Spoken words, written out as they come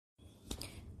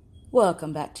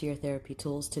Welcome back to your therapy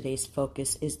tools. Today's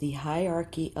focus is the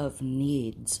hierarchy of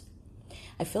needs.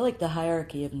 I feel like the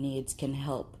hierarchy of needs can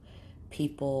help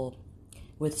people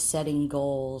with setting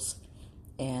goals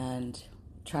and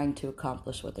trying to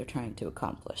accomplish what they're trying to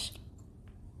accomplish.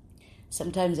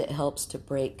 Sometimes it helps to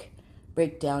break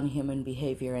down human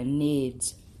behavior and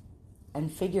needs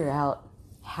and figure out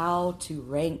how to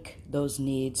rank those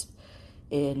needs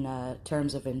in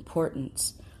terms of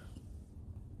importance.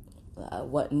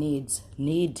 What needs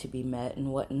need to be met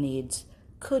and what needs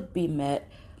could be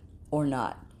met or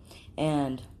not.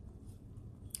 And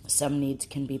some needs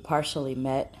can be partially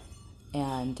met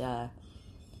and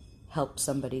help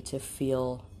somebody to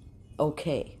feel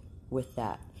okay with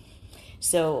that.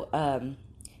 So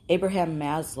Abraham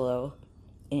Maslow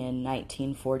in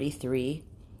 1943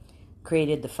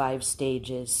 created the 5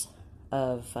 stages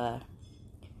of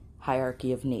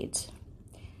hierarchy of needs.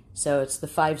 So it's the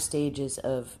 5 stages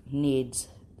of needs,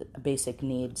 basic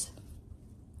needs,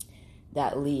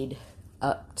 that lead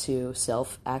up to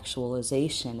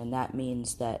self-actualization, and that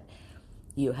means that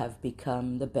you have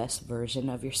become the best version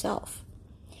of yourself.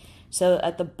 So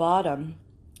at the bottom,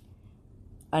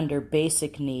 under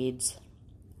basic needs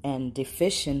and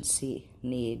deficiency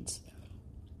needs,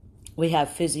 we have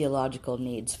physiological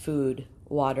needs: food,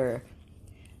 water,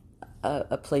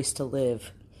 a place to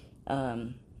live,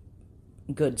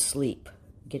 good sleep,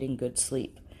 getting good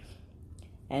sleep.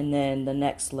 And then the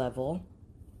next level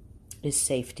is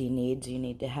safety needs. You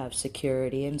need to have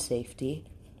security and safety.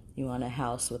 You want a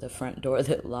house with a front door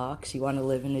that locks. You want to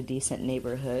live in a decent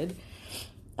neighborhood.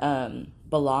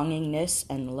 Belongingness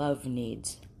and love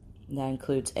needs. That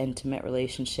includes intimate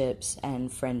relationships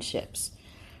and friendships.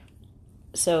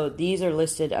 So these are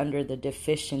listed under the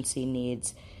deficiency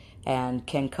needs and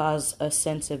can cause a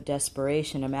sense of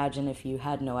desperation. Imagine if you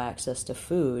had no access to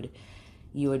food,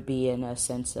 you would be in a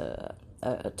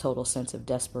total sense of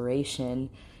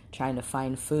desperation, trying to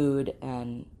find food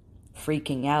and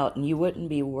freaking out, and you wouldn't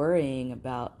be worrying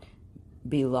about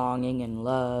belonging and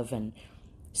love and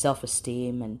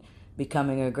self-esteem and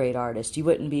becoming a great artist. You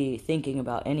wouldn't be thinking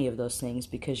about any of those things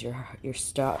because you're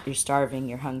starving,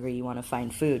 you're hungry, you want to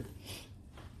find food.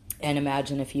 And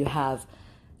imagine if you have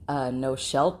no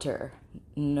shelter,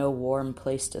 no warm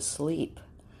place to sleep.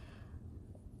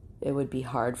 It would be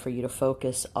hard for you to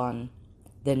focus on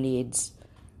the needs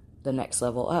the next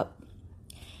level up.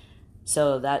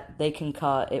 So that they can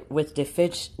call it with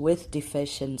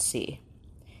deficiency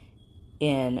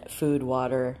in food,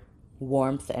 water,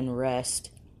 warmth and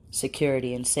rest,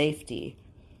 security and safety,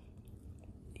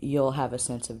 you'll have a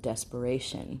sense of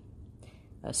desperation,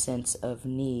 a sense of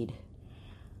need.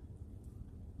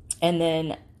 And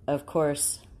then, of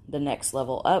course, the next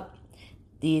level up,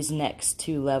 these next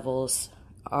 2 levels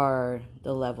are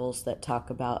the levels that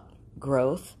talk about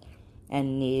growth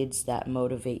and needs that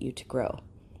motivate you to grow.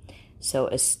 So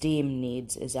esteem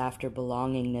needs is after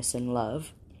belongingness and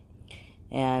love.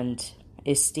 And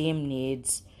esteem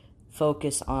needs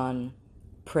focus on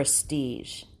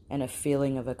prestige and a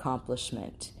feeling of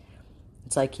accomplishment.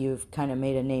 It's like you've kind of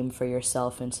made a name for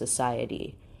yourself in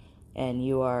society, and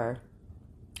you are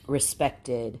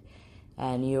respected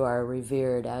and you are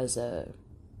revered as a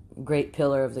great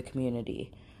pillar of the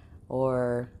community,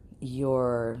 or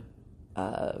you're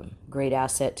a great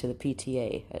asset to the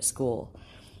PTA at school,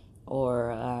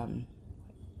 or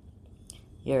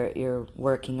you're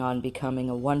working on becoming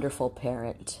a wonderful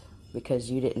parent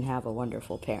because you didn't have a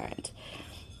wonderful parent.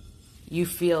 You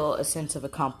feel a sense of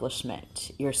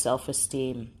accomplishment, your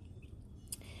self-esteem,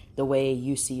 the way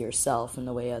you see yourself and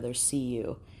the way others see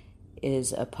you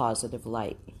is a positive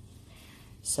light.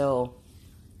 So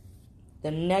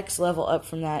the next level up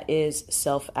from that is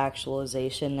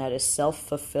self-actualization. That is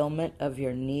self-fulfillment of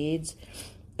your needs,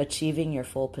 achieving your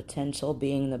full potential,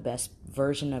 being the best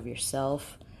version of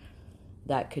yourself.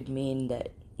 That could mean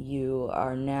that you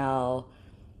are now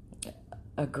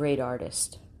a great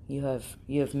artist. You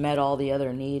have met all the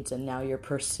other needs, and now you're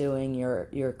pursuing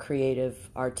your creative,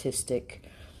 artistic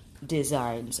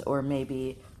designs. Or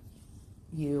maybe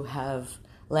you have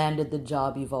landed the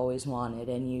job you've always wanted,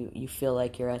 and you feel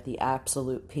like you're at the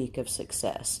absolute peak of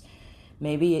success.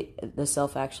 Maybe the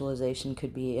self-actualization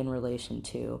could be in relation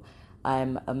to,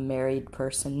 I'm a married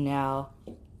person now.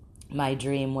 My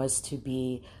dream was to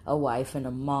be a wife and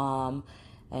a mom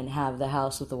and have the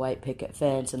house with the white picket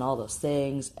fence and all those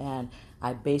things, and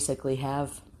I basically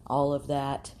have all of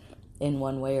that in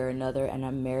one way or another, and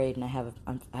I'm married and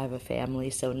I have a family.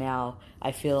 So now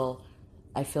I feel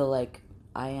like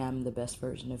I am the best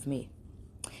version of me.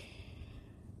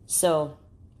 So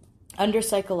under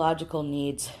psychological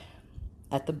needs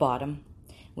at the bottom,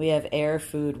 We have air,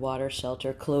 food, water,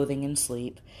 shelter, clothing, and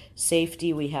sleep.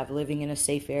 Safety, we have living in a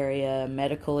safe area,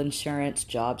 medical insurance,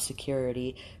 job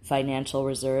security, financial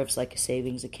reserves like a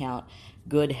savings account,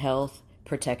 good health,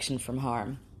 protection from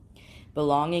harm.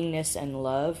 Belongingness and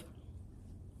love,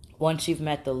 once you've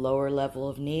met the lower level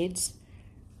of needs,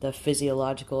 the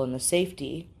physiological and the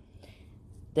safety,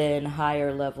 then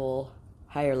higher levels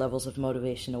of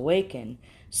motivation awaken.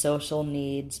 Social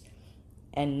needs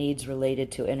and needs related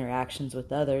to interactions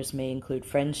with others may include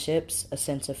friendships, a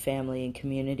sense of family and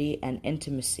community, and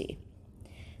intimacy.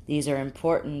 These are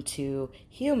important to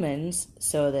humans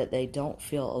so that they don't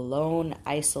feel alone,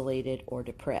 isolated, or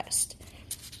depressed.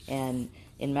 And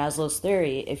in Maslow's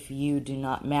theory, if you do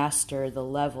not master the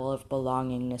level of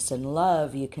belongingness and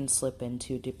love, you can slip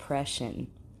into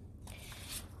depression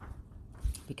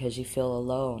because you feel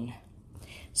alone.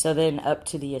 So then up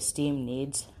to the esteem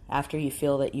needs. After you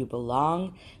feel that you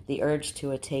belong, the urge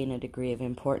to attain a degree of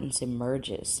importance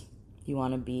emerges. You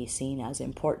want to be seen as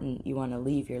important. You want to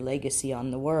leave your legacy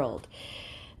on the world.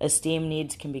 Esteem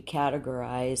needs can be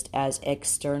categorized as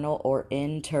external or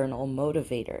internal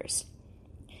motivators.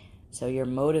 So you're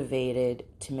motivated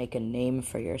to make a name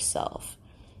for yourself.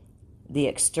 The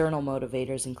external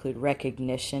motivators include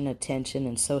recognition, attention,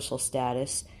 and social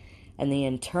status. And the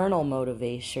internal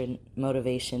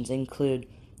motivations include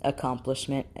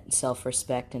accomplishment,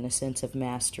 self-respect, and a sense of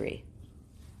mastery.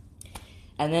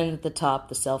 And then at the top,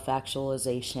 the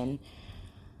self-actualization.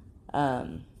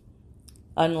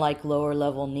 Unlike lower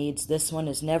level needs, this one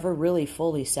is never really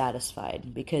fully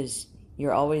satisfied because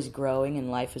you're always growing and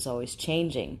life is always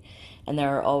changing. And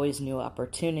there are always new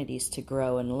opportunities to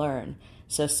grow and learn.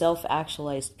 So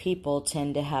self-actualized people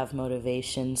tend to have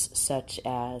motivators such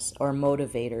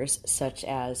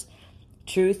as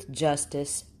truth,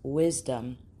 justice,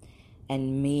 wisdom,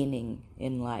 and meaning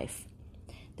in life.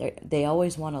 They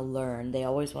always want to learn. They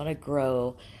always want to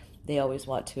grow. They always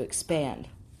want to expand.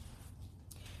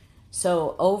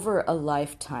 So over a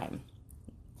lifetime,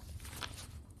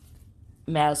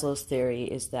 Maslow's theory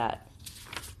is that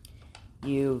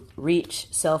you reach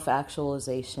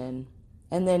self-actualization,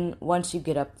 and then once you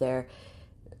get up there,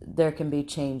 there can be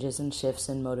changes and shifts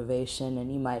in motivation, and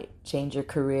you might change your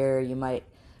career, you might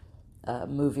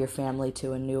move your family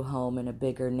to a new home in a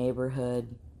bigger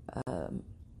neighborhood,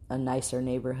 a nicer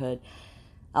neighborhood.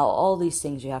 All these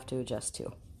things you have to adjust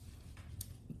to.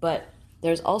 But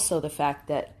there's also the fact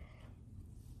that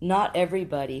not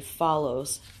everybody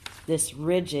follows this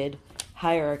rigid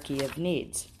hierarchy of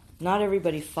needs. Not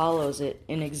everybody follows it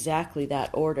in exactly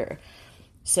that order.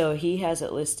 So he has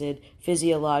it listed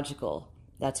physiological,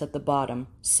 that's at the bottom,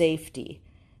 safety,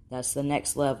 that's the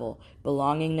next level,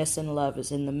 belongingness and love is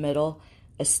in the middle,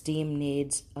 esteem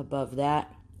needs above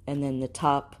that, and then the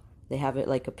top, they have it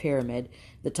like a pyramid,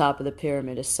 the top of the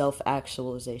pyramid is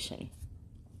self-actualization.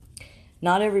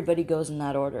 Not everybody goes in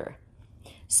that order.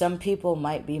 Some people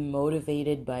might be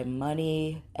motivated by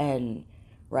money and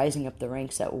rising up the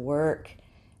ranks at work,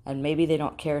 and maybe they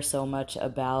don't care so much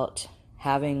about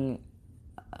having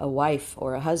a wife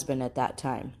or a husband at that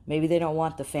time. Maybe they don't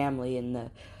want the family and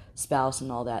the spouse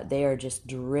and all that. They are just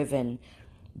driven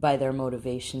by their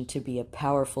motivation to be a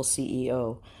powerful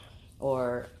CEO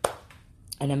or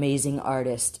an amazing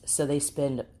artist. So they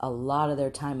spend a lot of their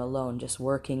time alone just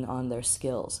working on their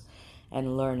skills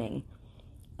and learning.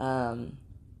 And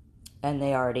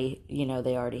they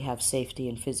already have safety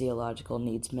and physiological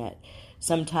needs met.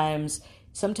 Sometimes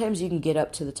you can get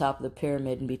up to the top of the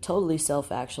pyramid and be totally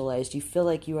self-actualized. You feel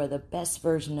like you are the best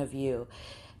version of you.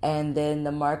 And then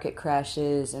the market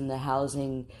crashes and the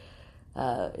housing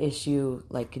issue,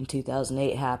 like in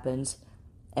 2008, happens,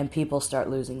 and people start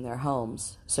losing their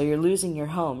homes. So you're losing your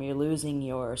home. You're losing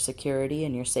your security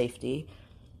and your safety.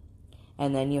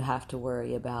 And then you have to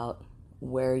worry about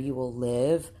where you will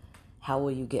live. How will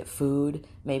you get food?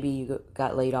 Maybe you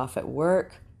got laid off at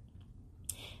work.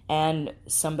 And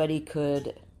somebody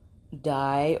could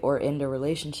die or end a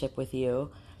relationship with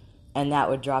you, and that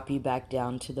would drop you back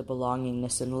down to the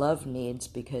belongingness and love needs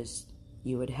because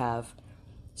you would have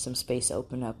some space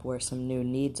open up where some new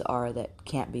needs are that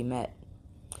can't be met.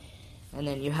 And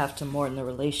then you have to mourn the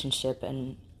relationship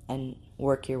and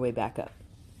work your way back up.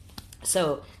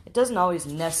 So it doesn't always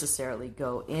necessarily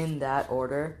go in that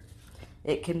order.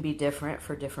 It can be different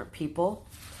for different people.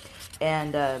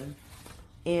 And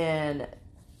in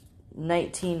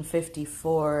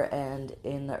 1954 and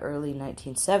in the early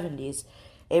 1970s,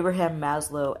 Abraham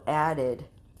Maslow added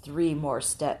 3 more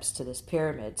steps to this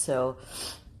pyramid. So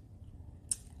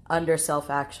under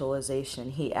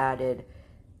self-actualization, he added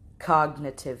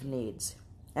cognitive needs,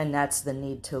 and that's the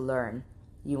need to learn.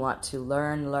 You want to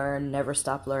learn, never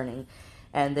stop learning.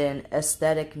 And then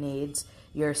aesthetic needs,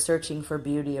 you're searching for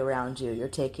beauty around you. You're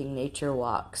taking nature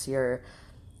walks. You're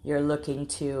looking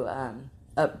to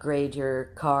upgrade your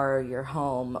car, your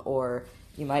home, or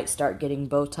you might start getting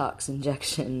Botox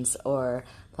injections or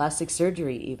plastic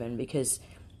surgery even, because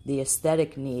the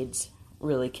aesthetic needs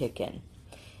really kick in.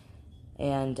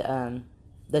 And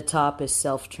the top is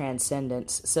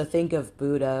self-transcendence. So think of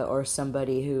Buddha or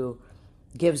somebody who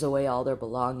gives away all their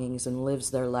belongings and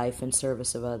lives their life in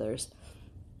service of others.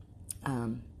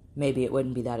 Maybe it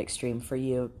wouldn't be that extreme for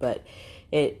you, but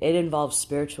it involves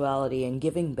spirituality and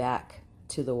giving back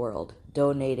to the world,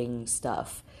 donating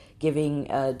stuff,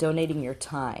 donating your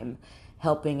time,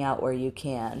 helping out where you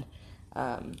can.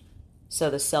 So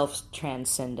the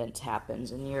self-transcendence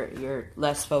happens, and you're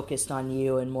less focused on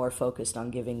you and more focused on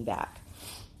giving back.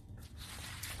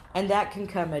 And that can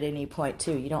come at any point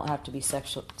too. You don't have to be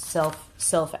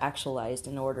self-actualized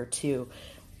in order to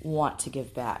want to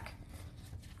give back.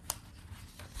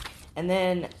 And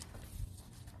then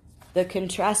the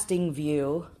contrasting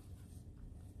view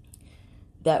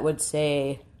that would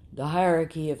say the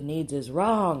hierarchy of needs is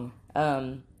wrong.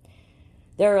 There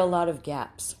are a lot of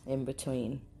gaps in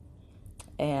between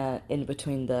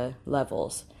the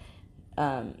levels.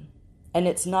 And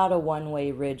it's not a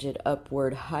one-way rigid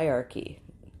upward hierarchy.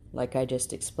 Like I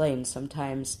just explained,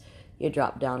 sometimes you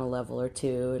drop down a level or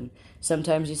two, and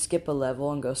sometimes you skip a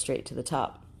level and go straight to the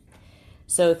top.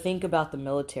 So think about the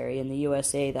military. In the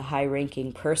USA, the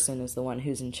high-ranking person is the one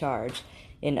who's in charge.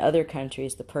 In other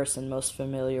countries, the person most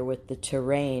familiar with the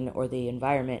terrain or the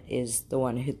environment is the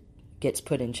one who gets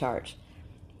put in charge.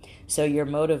 So your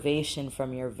motivation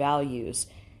from your values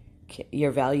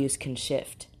can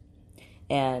shift.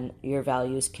 And your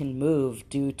values can move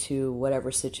due to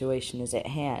whatever situation is at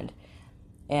hand.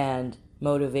 And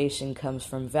motivation comes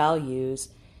from values,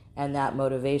 and that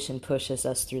motivation pushes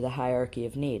us through the hierarchy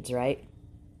of needs, right?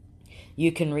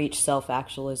 You can reach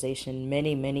self-actualization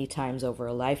many, many times over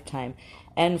a lifetime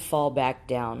and fall back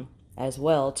down as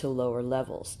well to lower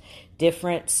levels.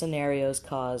 Different scenarios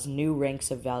cause new ranks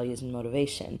of values and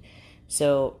motivation.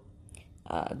 So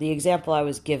the example I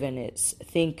was given is,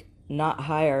 think not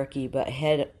hierarchy, but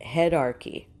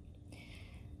headarchy.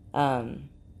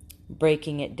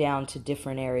 Breaking it down to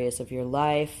different areas of your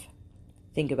life.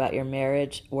 Think about your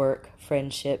marriage, work,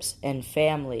 friendships, and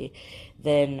family.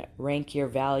 Then rank your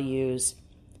values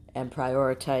and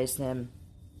prioritize them.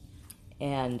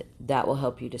 And that will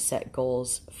help you to set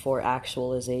goals for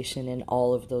actualization in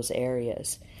all of those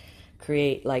areas.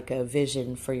 Create like a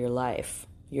vision for your life,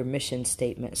 your mission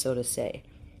statement, so to say.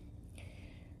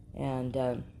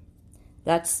 And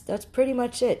that's pretty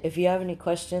much it. If you have any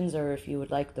questions or if you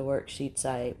would like the worksheets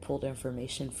I pulled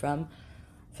information from,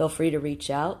 feel free to reach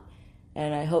out.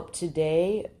 And I hope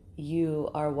today you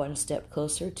are one step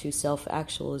closer to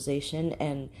self-actualization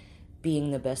and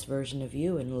being the best version of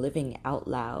you and living out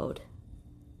loud.